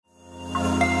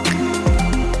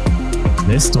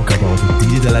Let's talk about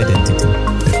digital identity,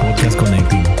 the podcast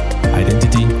connecting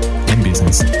identity and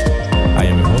business. I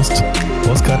am your host,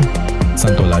 Oscar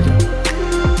Santolaya.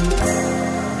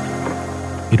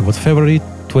 It was February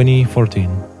 2014.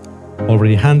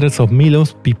 Already hundreds of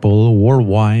millions of people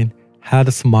worldwide had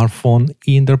a smartphone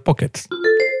in their pockets,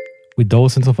 with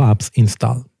dozens of apps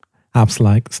installed. Apps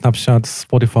like Snapchat,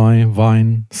 Spotify,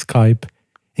 Vine, Skype,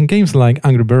 and games like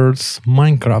Angry Birds,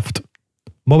 Minecraft.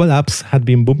 Mobile apps had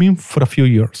been booming for a few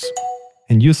years,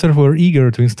 and users were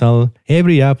eager to install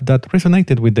every app that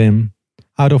resonated with them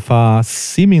out of a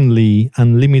seemingly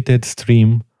unlimited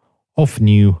stream of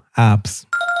new apps.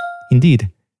 Indeed,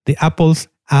 the Apple's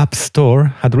App Store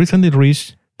had recently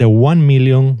reached the 1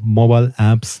 million mobile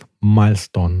apps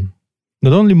milestone.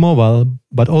 Not only mobile,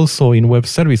 but also in web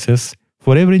services.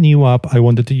 For every new app I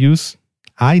wanted to use,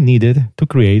 I needed to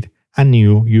create a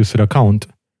new user account,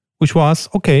 which was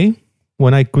okay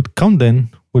when I could count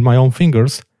them with my own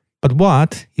fingers. But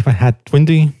what if I had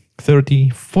 20, 30,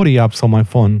 40 apps on my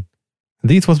phone?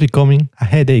 This was becoming a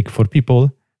headache for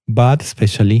people, but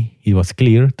especially it was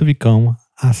clear to become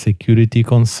a security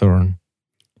concern.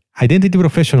 Identity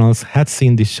professionals had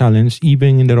seen this challenge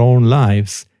even in their own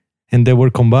lives, and there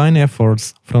were combined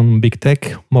efforts from big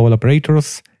tech, mobile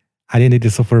operators, identity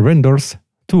software vendors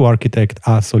to architect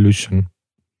a solution.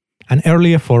 An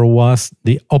early effort was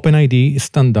the OpenID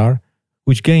standard,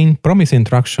 which gained promising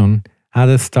traction at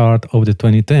the start of the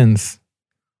 2010s.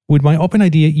 With my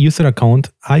OpenID user account,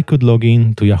 I could log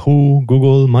in to Yahoo,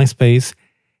 Google, MySpace,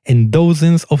 and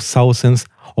dozens of thousands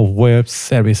of web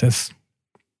services.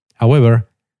 However,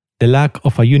 the lack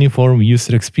of a uniform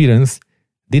user experience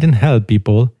didn't help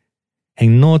people,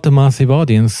 and not a massive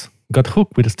audience got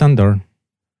hooked with the standard.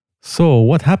 So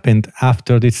what happened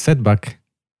after this setback?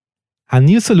 A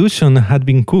new solution had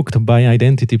been cooked by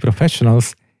identity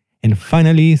professionals and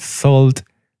finally solved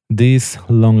this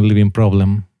long-living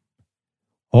problem.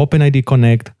 OpenID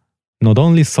Connect not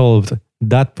only solved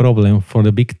that problem for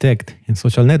the big tech and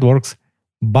social networks,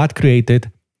 but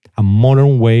created a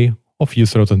modern way of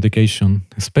user authentication,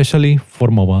 especially for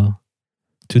mobile.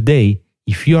 Today,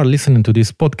 if you are listening to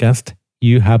this podcast,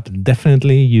 you have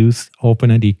definitely used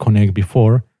OpenID Connect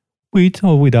before, with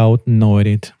or without knowing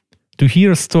it. To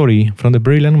hear a story from the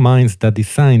brilliant minds that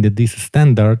designed this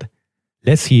standard,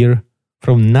 let's hear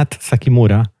from Nat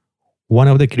Sakimura, one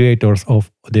of the creators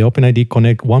of the OpenID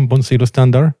Connect 1.0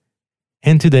 standard,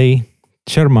 and today,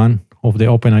 chairman of the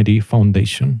OpenID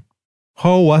Foundation.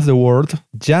 How was the world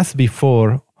just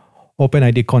before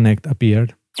OpenID Connect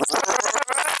appeared?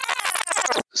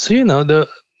 So, the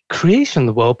creation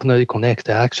of OpenID Connect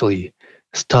actually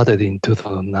started in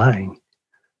 2009.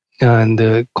 And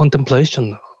the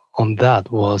contemplation on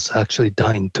that was actually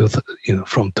done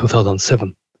from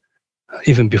 2007,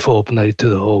 even before OpenID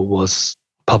 2.0 was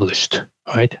published,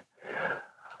 right?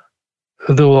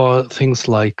 There were things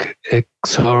like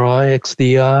XRI,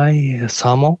 XDI,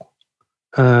 SAML,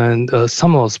 and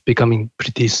SAML was becoming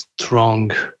pretty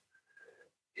strong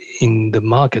in the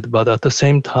market, but at the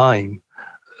same time,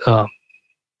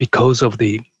 because of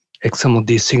the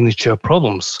XML signature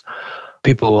problems,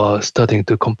 people are starting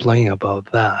to complain about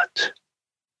that.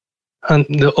 And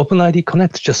the OpenID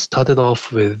Connect just started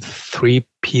off with 3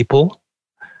 people,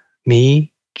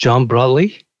 me, John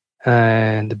Bradley,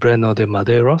 and Breno de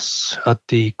Madeiros at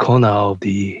the corner of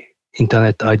the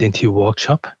Internet Identity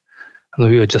Workshop. And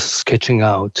we were just sketching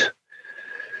out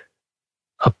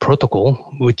a protocol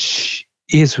which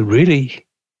is really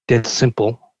that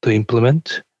simple to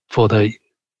implement for the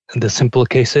simple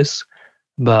cases,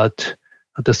 but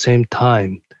at the same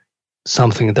time,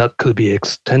 something that could be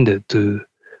extended to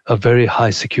a very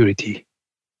high security,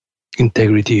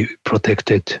 integrity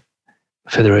protected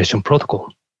federation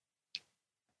protocol.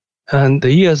 And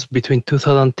the years between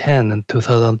 2010 and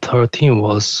 2013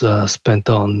 was spent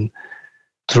on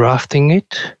drafting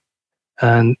it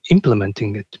and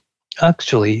implementing it.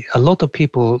 Actually, a lot of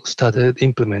people started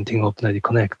implementing OpenID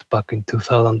Connect back in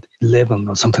 2011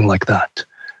 or something like that.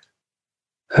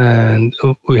 And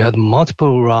we had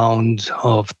multiple rounds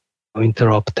of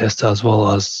interop tests as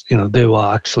well as, they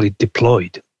were actually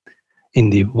deployed in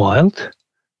the wild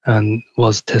and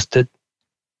was tested.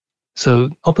 So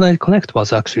OpenID Connect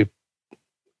was actually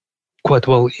quite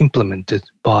well implemented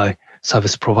by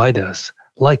service providers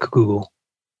like Google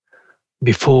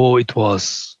before it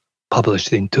was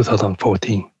published in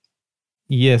 2014.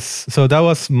 Yes, so that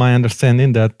was my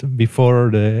understanding that before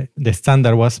the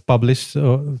standard was published,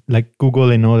 like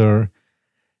Google and other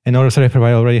service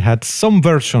providers already had some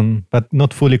version, but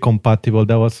not fully compatible.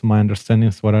 That was my understanding,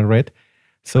 is what I read.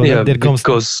 So yeah, there comes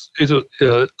because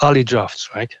it early drafts,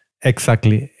 right?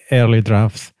 Exactly, early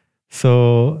drafts.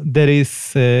 So there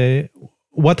is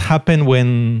what happened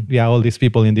when all these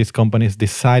people in these companies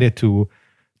decided to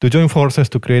join forces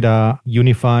to create a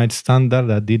unified standard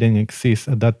that didn't exist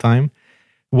at that time.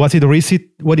 Was it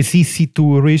easy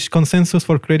to reach consensus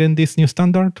for creating this new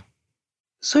standard?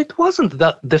 So it wasn't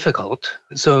that difficult.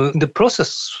 So the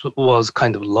process was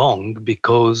kind of long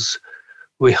because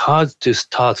we had to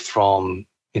start from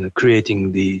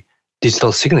creating the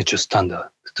digital signature standard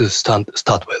to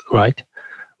start with, right?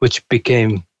 Which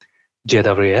became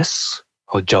JWS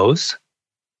or JAWS.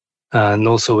 And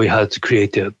also we had to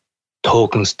create a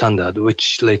token standard,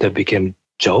 which later became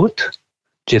JWT,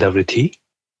 JWT,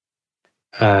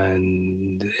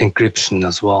 and encryption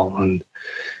as well. And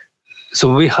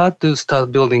so we had to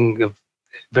start building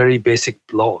very basic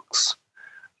blocks.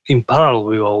 In parallel,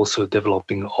 we were also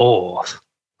developing OAuth,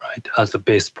 right, as the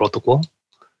base protocol.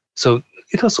 So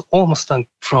it was almost done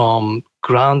from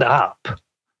ground up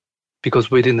because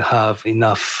we didn't have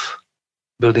enough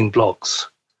building blocks.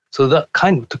 So that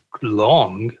kind of took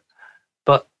long,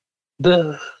 but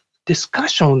the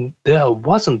discussion there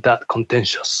wasn't that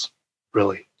contentious,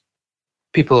 really.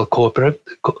 People are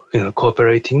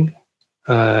cooperating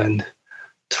and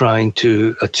trying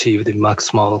to achieve the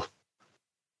maximal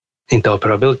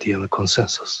interoperability and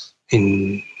consensus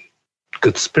in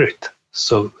good spirit.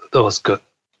 So that was good.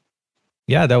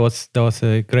 Yeah, that was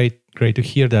great to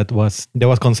hear. There was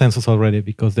consensus already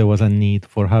because there was a need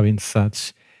for having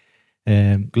such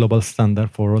global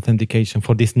standard for authentication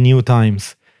for these new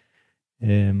times,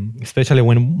 especially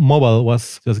when mobile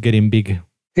was just getting big.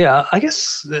 Yeah, I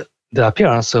guess the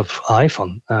appearance of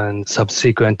iPhone and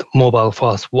subsequent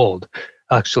mobile-first world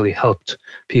actually helped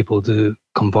people to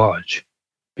converge,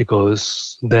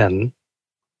 because then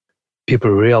people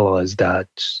realized that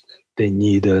they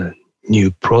need a new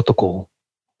protocol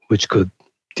which could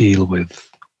deal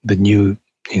with the new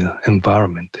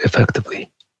environment effectively.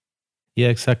 Yeah,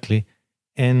 exactly.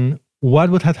 And what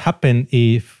would have happened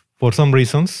if, for some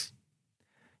reasons,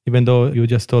 even though you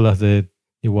just told us that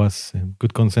it was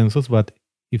good consensus, but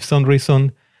if some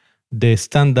reason the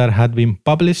standard had been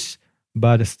published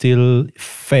but still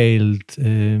failed,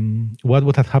 what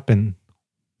would have happened?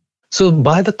 So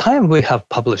by the time we have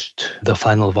published the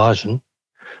final version,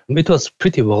 it was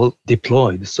pretty well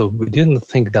deployed. So we didn't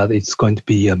think that it's going to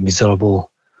be a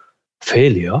miserable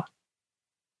failure.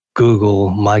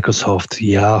 Google, Microsoft,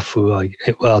 Yahoo,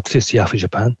 well, at least Yahoo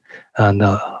Japan, and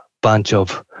a bunch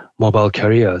of mobile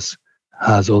carriers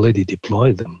has already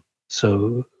deployed them.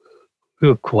 So we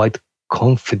were quite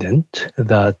confident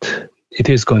that it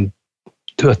is going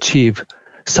to achieve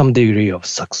some degree of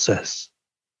success.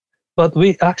 But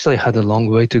we actually had a long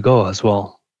way to go as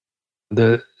well.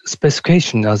 The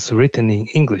specification as written in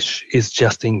English is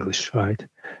just English, right?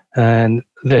 And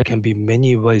there can be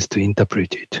many ways to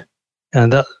interpret it.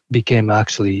 And that became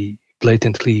actually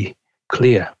blatantly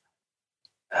clear.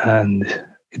 And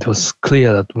it was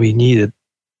clear that we needed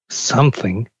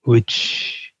something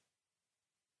which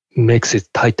makes it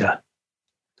tighter.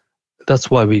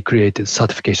 That's why we created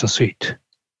Certification Suite.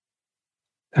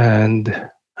 And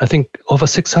I think over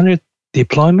 600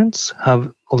 deployments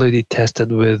have already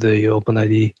tested with the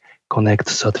OpenID Connect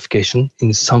certification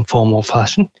in some form or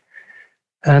fashion.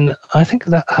 And I think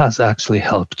that has actually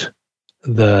helped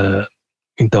the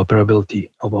interoperability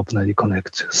of OpenID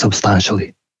Connect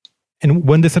substantially. And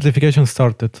when the certification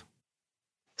started?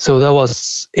 So that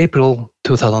was April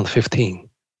 2015,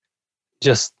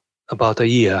 just about a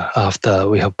year after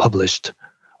we have published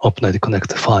OpenID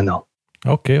Connect final.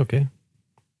 Okay.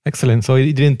 Excellent. So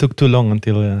it didn't take too long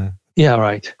until... Yeah,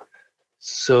 right.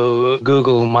 So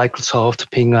Google, Microsoft,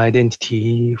 Ping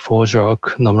Identity,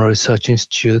 ForgeRock, Nomura Research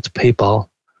Institute, PayPal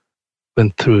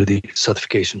went through the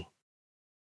certification.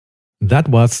 That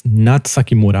was Nat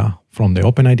Sakimura from the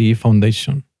OpenID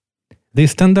Foundation. The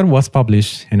standard was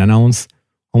published and announced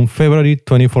on February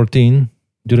 2014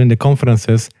 during the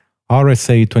conferences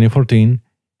RSA 2014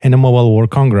 and the Mobile World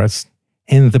Congress.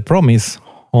 And the promise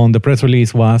on the press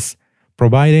release was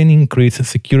providing increased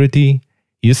security,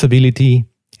 usability,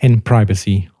 and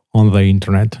privacy on the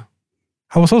internet.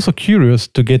 I was also curious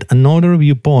to get another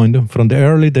viewpoint from the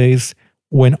early days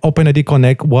when OpenID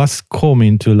Connect was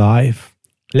coming to life.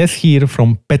 Let's hear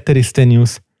from Petter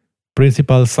Istenius,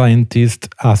 principal scientist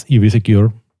at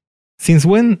UbiSecure. Since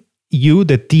when you,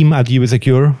 the team at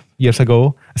UbiSecure, years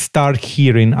ago, start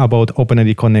hearing about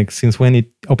OpenID Connect? Since when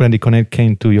OpenID Connect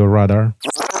came to your radar?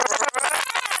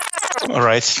 All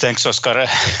right. Thanks, Oscar.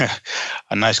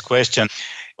 A nice question.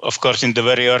 Of course, in the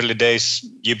very early days,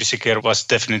 UbiSecure was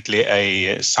definitely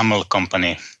a SAML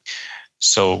company.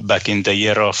 So back in the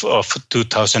year of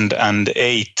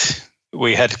 2008,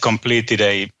 we had completed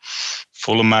a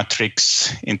full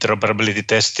matrix interoperability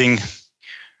testing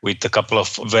with a couple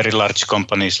of very large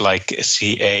companies like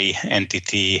CA,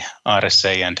 NTT,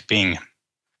 RSA, and Ping.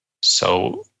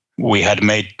 So we had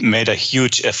made a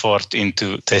huge effort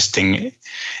into testing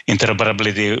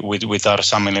interoperability with our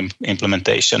SAML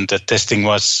implementation. The testing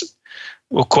was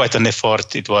quite an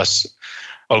effort. It was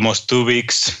almost 2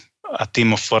 weeks, a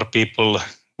team of 4 people,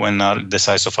 when the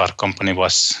size of our company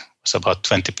was about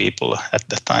 20 people at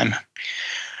that time.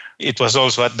 It was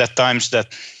also at that times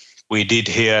that we did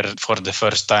hear for the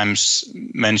first times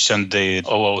mentioned the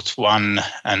OAuth 1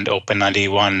 and OpenID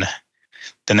 1.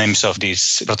 The names of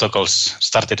these protocols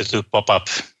started to pop up.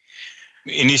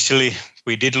 Initially,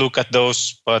 we did look at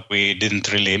those, but we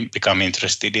didn't really become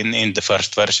interested in the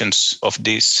first versions of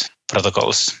these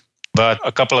protocols. But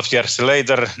a couple of years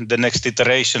later, the next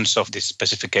iterations of this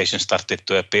specification started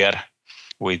to appear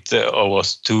with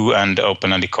OAuth 2 and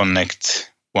OpenID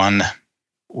Connect 1.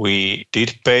 We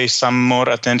did pay some more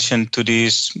attention to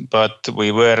these, but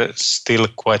we were still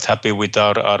quite happy with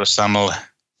our SAML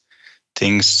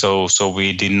things, so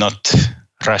we did not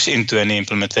rush into any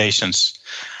implementations.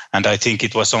 And I think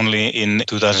it was only in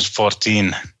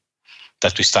 2014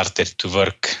 that we started to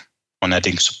work on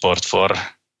adding support for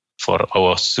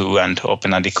OAuth 2 and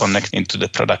OpenID Connect into the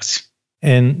products.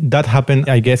 And that happened,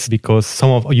 I guess, because some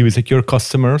of YubiSecure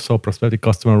customers or prospective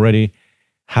customers already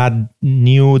had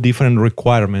new different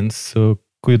requirements. So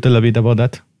could you tell a bit about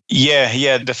that?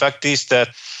 Yeah. The fact is that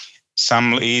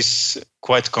SAML is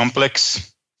quite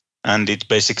complex, and it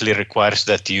basically requires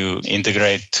that you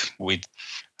integrate with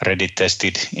ready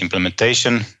tested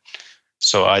implementation.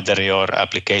 So either your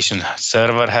application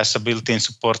server has a built-in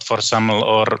support for SAML,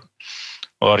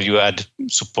 or you add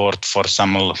support for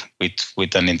SAML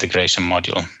with an integration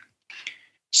module.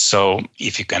 So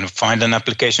if you can find an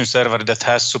application server that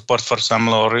has support for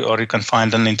SAML, or you can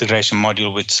find an integration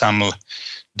module with SAML,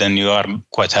 then you are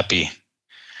quite happy.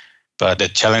 But the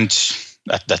challenge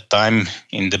at that time,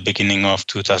 in the beginning of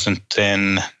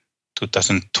 2010,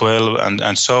 2012,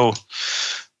 and so,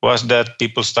 was that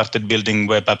people started building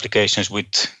web applications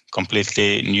with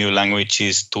completely new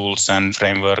languages, tools, and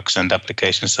frameworks, and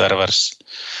application servers.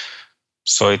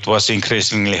 So it was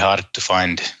increasingly hard to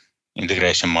find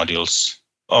integration modules.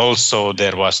 Also,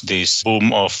 there was this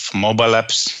boom of mobile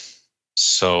apps.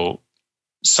 So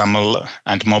SAML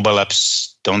and mobile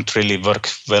apps don't really work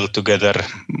well together.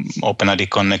 OpenID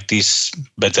Connect is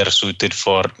better suited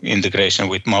for integration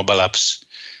with mobile apps.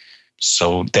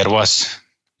 So there was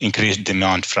increased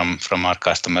demand from our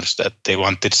customers that they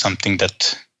wanted something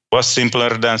that was simpler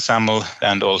than SAML,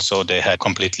 and also they had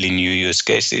completely new use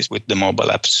cases with the mobile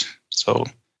apps. So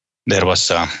there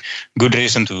was a good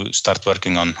reason to start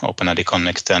working on OpenID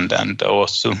Connect and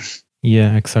OAuth 2.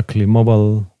 Yeah, exactly.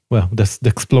 The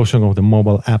explosion of the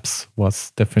mobile apps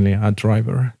was definitely a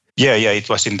driver. Yeah, it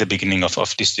was in the beginning of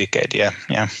this decade,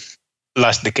 yeah.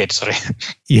 Last decade, sorry.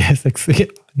 Yes,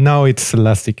 now it's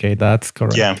last decade, that's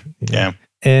correct. Yeah.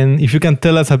 And if you can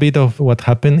tell us a bit of what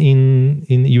happened in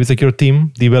YubiSecure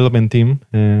team, development team,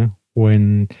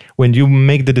 when you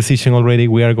make the decision already,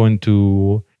 we are going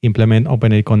to implement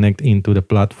OpenID Connect into the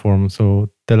platform. So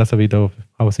tell us a bit of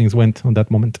how things went on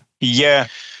that moment. Yeah,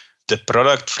 the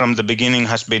product from the beginning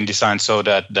has been designed so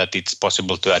that it's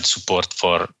possible to add support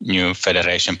for new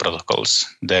federation protocols.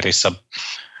 There is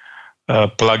a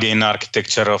plug-in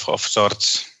architecture of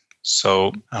sorts.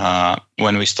 So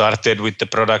when we started with the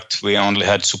product, we only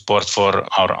had support for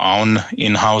our own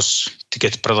in-house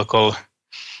ticket protocol.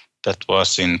 That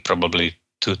was in probably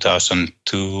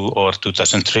 2002 or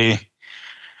 2003.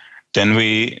 Then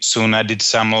we soon added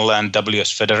SAML and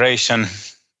WS Federation.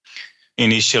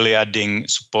 Initially adding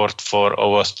support for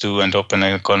OAuth 2 and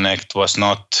OpenID Connect was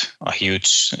not a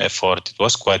huge effort. It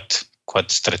was quite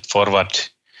straightforward.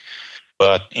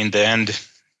 But in the end,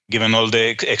 given all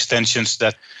the extensions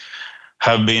that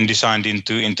have been designed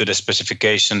into the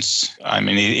specifications, I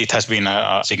mean, it has been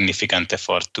a significant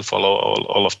effort to follow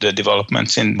all of the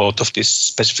developments in both of these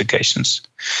specifications.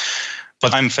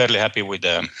 But I'm fairly happy with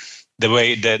the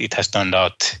way that it has turned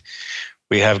out.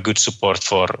 We have good support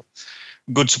for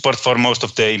most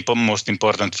of the most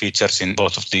important features in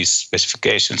both of these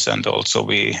specifications, and also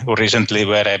we recently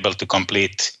were able to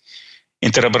complete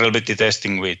interoperability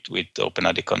testing with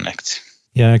OpenID Connect.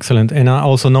 Yeah, excellent. And I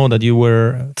also know that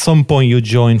at some point you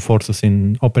joined forces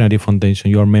in OpenID Foundation.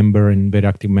 You are a member and very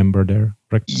active member there,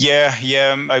 right? Yeah.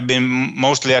 I've been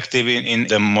mostly active in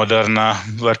the Moderna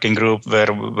working group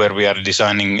where we are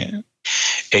designing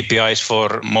APIs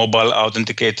for mobile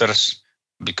authenticators,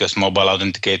 because mobile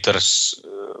authenticators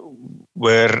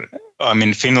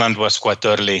Finland was quite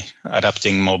early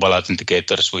adapting mobile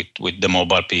authenticators with the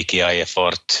mobile PKI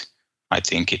effort I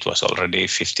think it was already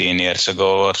 15 years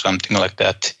ago or something like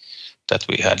that, that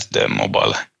we had the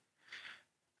mobile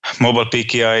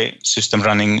PKI system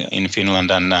running in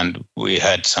Finland, and we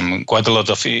had quite a lot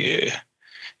of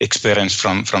experience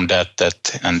from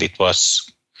that, and it was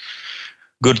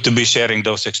good to be sharing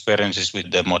those experiences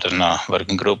with the Moderna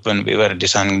working group when we were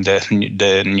designing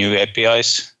the new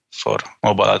APIs for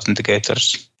mobile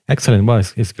authenticators. Excellent. Well,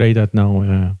 it's great that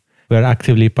now we are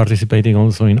actively participating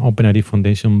also in OpenID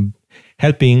Foundation,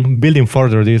 helping building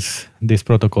further this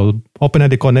protocol.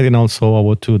 OpenID Connect and also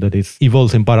our tool that is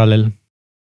evolves in parallel.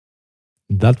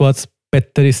 That was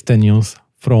Petteri Stenius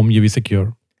from UV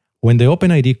Secure. When the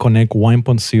OpenID Connect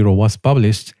 1.0 was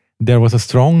published, there was a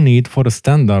strong need for a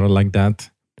standard like that.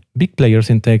 Big players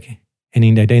in tech and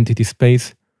in the identity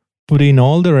space put in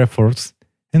all their efforts,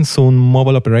 and soon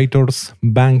mobile operators,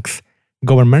 banks,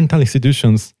 governmental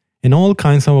institutions, and all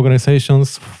kinds of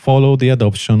organizations followed the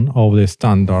adoption of the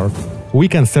standard. We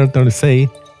can certainly say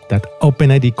that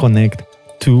OpenID Connect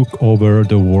took over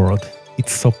the world.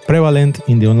 It's so prevalent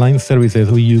in the online services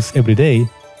we use every day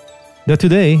that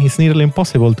today it's nearly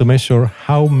impossible to measure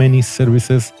how many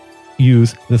services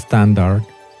use the standard.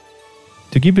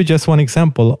 To give you just one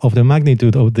example of the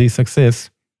magnitude of this success,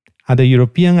 at the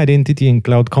European Identity and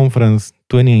Cloud Conference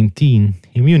 2019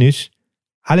 in Munich,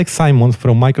 Alex Simons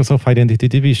from Microsoft Identity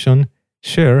Division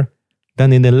shared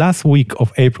that in the last week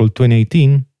of April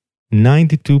 2018,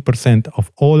 92%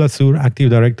 of all Azure Active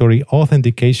Directory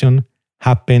authentication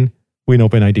happened with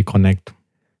OpenID Connect.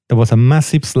 There was a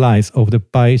massive slice of the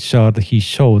pie chart he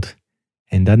showed,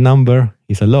 and that number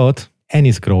is a lot and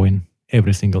is growing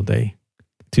every single day.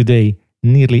 Today,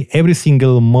 nearly every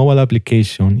single mobile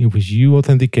application in which you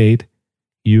authenticate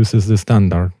uses the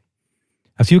standard.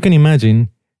 As you can imagine,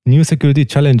 new security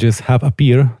challenges have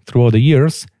appeared throughout the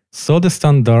years, so the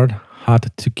standard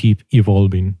had to keep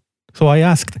evolving. So I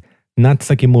asked Nat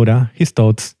Sakimura his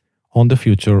thoughts on the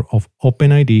future of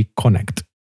OpenID Connect.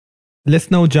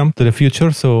 Let's now jump to the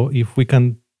future. So if we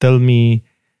can tell me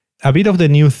a bit of the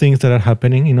new things that are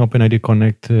happening in OpenID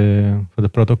Connect for the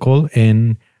protocol,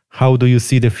 and how do you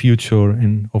see the future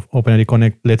of OpenID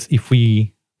Connect? If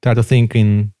we try to think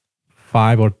in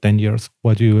 5 or 10 years,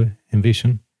 what do you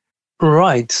envision?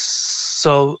 Right.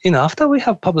 So, after we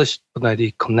have published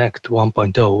OpenID Connect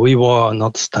 1.0, we were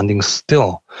not standing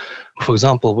still. For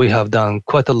example, we have done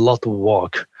quite a lot of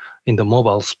work in the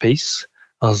mobile space,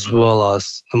 as well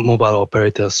as the mobile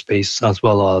operator space, as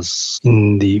well as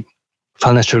in the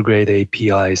financial grade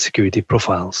API security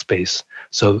profile space.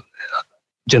 So,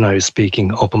 generally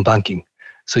speaking, open banking.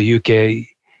 So UK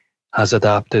has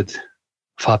adopted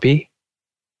FAPI,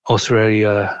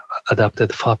 Australia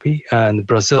adopted FAPI, and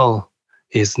Brazil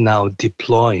is now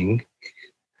deploying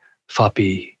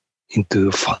FAPI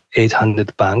into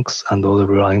 800 banks and all the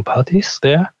relying parties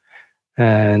there.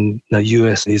 And the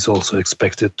US is also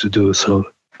expected to do so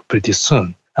pretty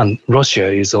soon. And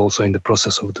Russia is also in the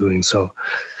process of doing so.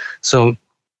 So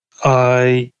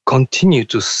I continue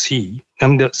to see,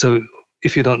 so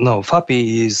if you don't know,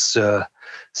 FAPI is a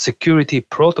security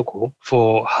protocol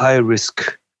for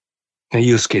high-risk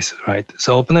use cases, right?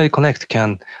 So OpenID Connect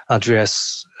can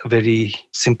address very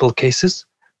simple cases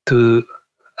to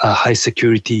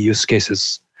high-security use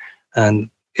cases,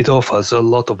 and it offers a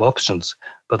lot of options,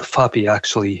 but FAPI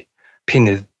actually pin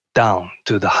it down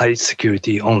to the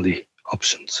high-security only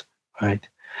options, right?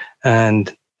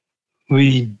 And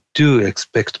we do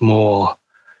expect more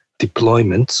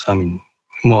deployments,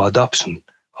 more adoption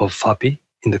of FAPI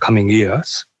in the coming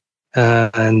years.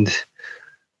 And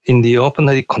in the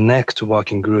OpenID Connect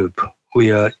working group,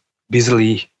 we are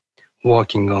busily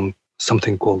working on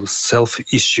something called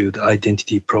self-issued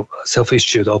OpenID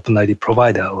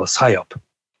provider, or SIOP,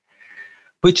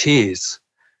 which is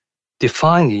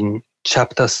defined in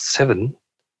Chapter 7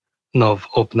 of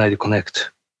OpenID Connect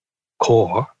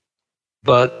core,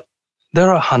 but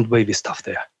there are hand-wavy stuff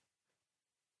there.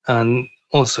 And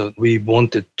also, we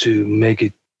wanted to make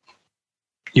it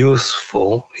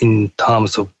useful in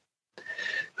terms of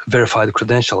verified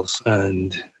credentials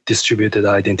and distributed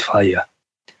identifier.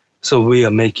 So we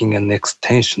are making an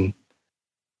extension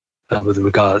with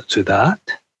regard to that.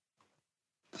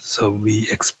 So we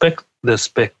expect the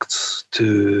specs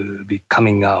to be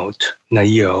coming out in a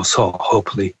year or so,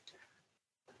 hopefully,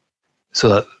 so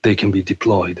that they can be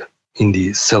deployed in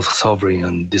the self-sovereign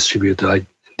and distributed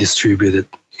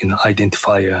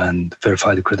identifier and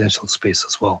verified credential space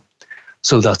as well.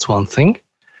 So that's one thing.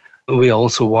 We are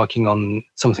also working on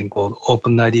something called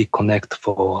OpenID Connect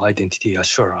for Identity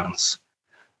Assurance.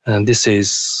 And this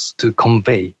is to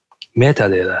convey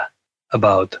metadata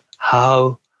about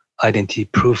how identity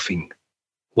proofing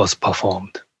was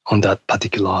performed on that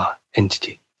particular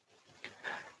entity.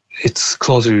 It's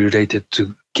closely related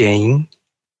to GAIN,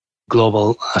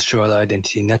 Global Assured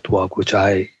Identity Network, which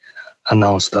I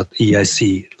announced at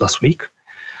EIC last week.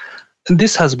 And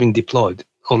this has been deployed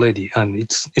already, and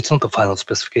it's not the final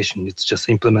specification, it's just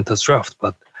implementer's draft,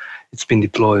 but it's been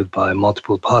deployed by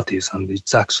multiple parties, and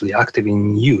it's actually actively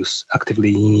in use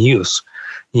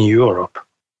in Europe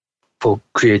for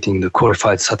creating the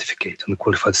qualified certificate and the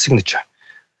qualified signature.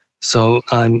 So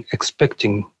I'm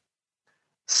expecting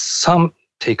some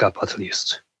take-up at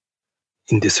least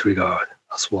in this regard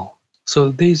as well. So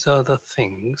these are the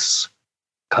things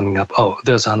coming up. Oh,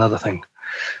 there's another thing.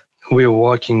 We're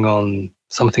working on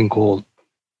something called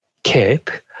CAPE,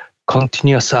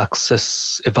 Continuous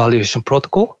Access Evaluation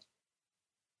Protocol,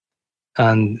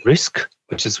 and RISC,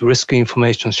 which is Risk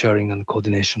Information Sharing and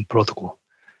Coordination Protocol.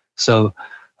 So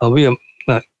we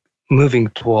are moving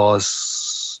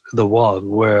towards the world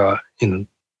where,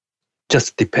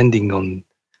 just depending on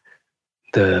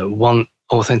the one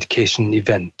authentication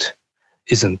event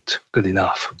isn't good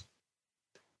enough.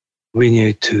 We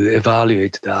need to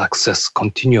evaluate the access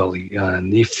continually,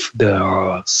 and if there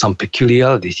are some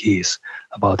peculiarities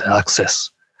about the access,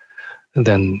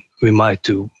 then we might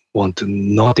want to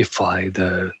notify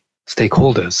the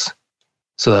stakeholders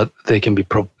so that they can be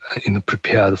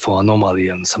prepared for anomaly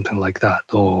and something like that.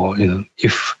 Or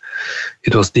if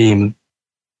it was deemed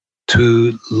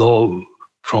too low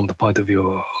from the point of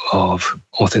view of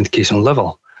authentication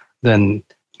level, then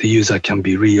the user can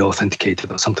be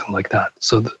re-authenticated or something like that.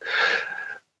 So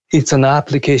it's an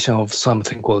application of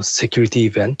something called security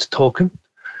event token,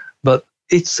 but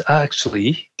it's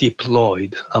actually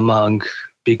deployed among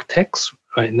big techs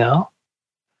right now.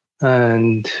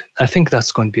 And I think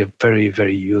that's going to be a very,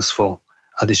 very useful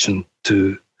addition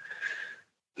to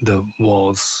the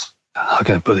world's, how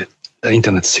can I put it, the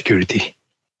internet security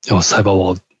or cyber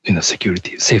world,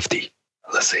 security, safety,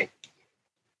 let's say.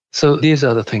 So these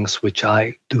are the things which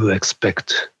I do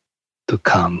expect to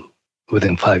come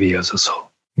within 5 years or so.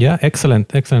 Yeah,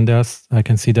 excellent. I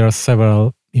can see there are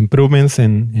several improvements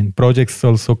and projects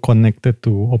also connected to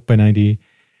OpenID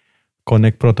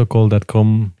Connect protocol that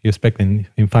come, you expect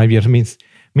in 5 years.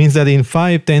 Means that in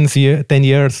 10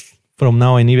 years from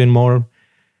now and even more,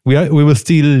 we will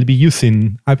still be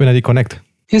using OpenID Connect.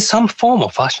 In some form or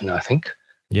fashion, I think.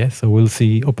 Yes, so we'll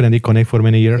see OpenID Connect for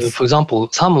many years. For example,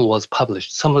 SAML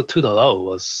 2.0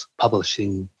 was published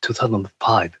in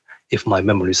 2005, if my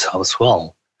memory serves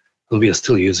well. And we are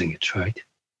still using it, right?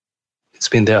 It's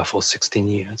been there for 16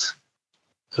 years.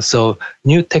 So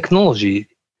new technology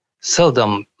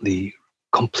seldomly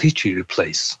completely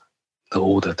replace the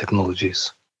older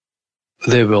technologies.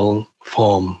 They will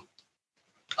form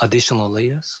additional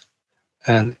layers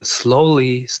and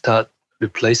slowly start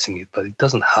replacing it, but it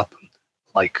doesn't happen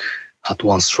like at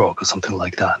one stroke or something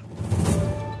like that.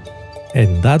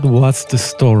 And that was the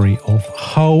story of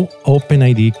how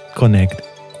OpenID Connect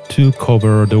took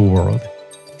over the world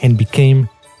and became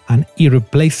an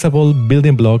irreplaceable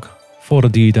building block for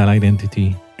digital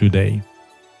identity today.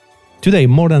 Today,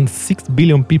 more than 6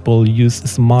 billion people use a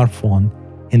smartphone,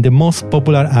 and the most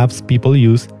popular apps people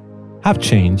use have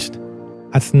changed.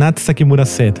 As Nat Sakimura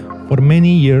said, for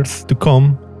many years to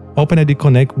come, OpenID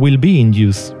Connect will be in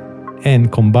use,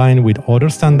 and combined with other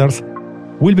standards,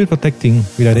 will be protecting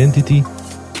your identity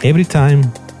every time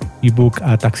you book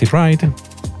a taxi ride,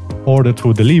 order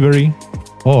through delivery,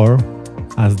 or,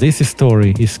 as this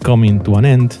story is coming to an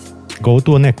end, go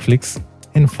to Netflix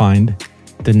and find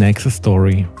the next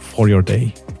story for your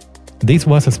day. This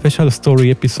was a special story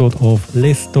episode of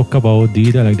Let's Talk About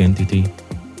Digital Identity.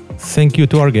 Thank you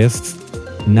to our guests,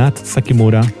 Nat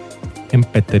Sakimura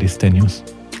and Petter Istenius.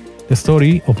 The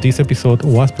story of this episode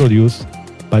was produced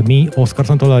by me, Oscar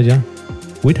Santolaya,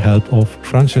 with help of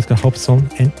Francesca Hobson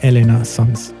and Elena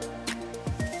Sanz.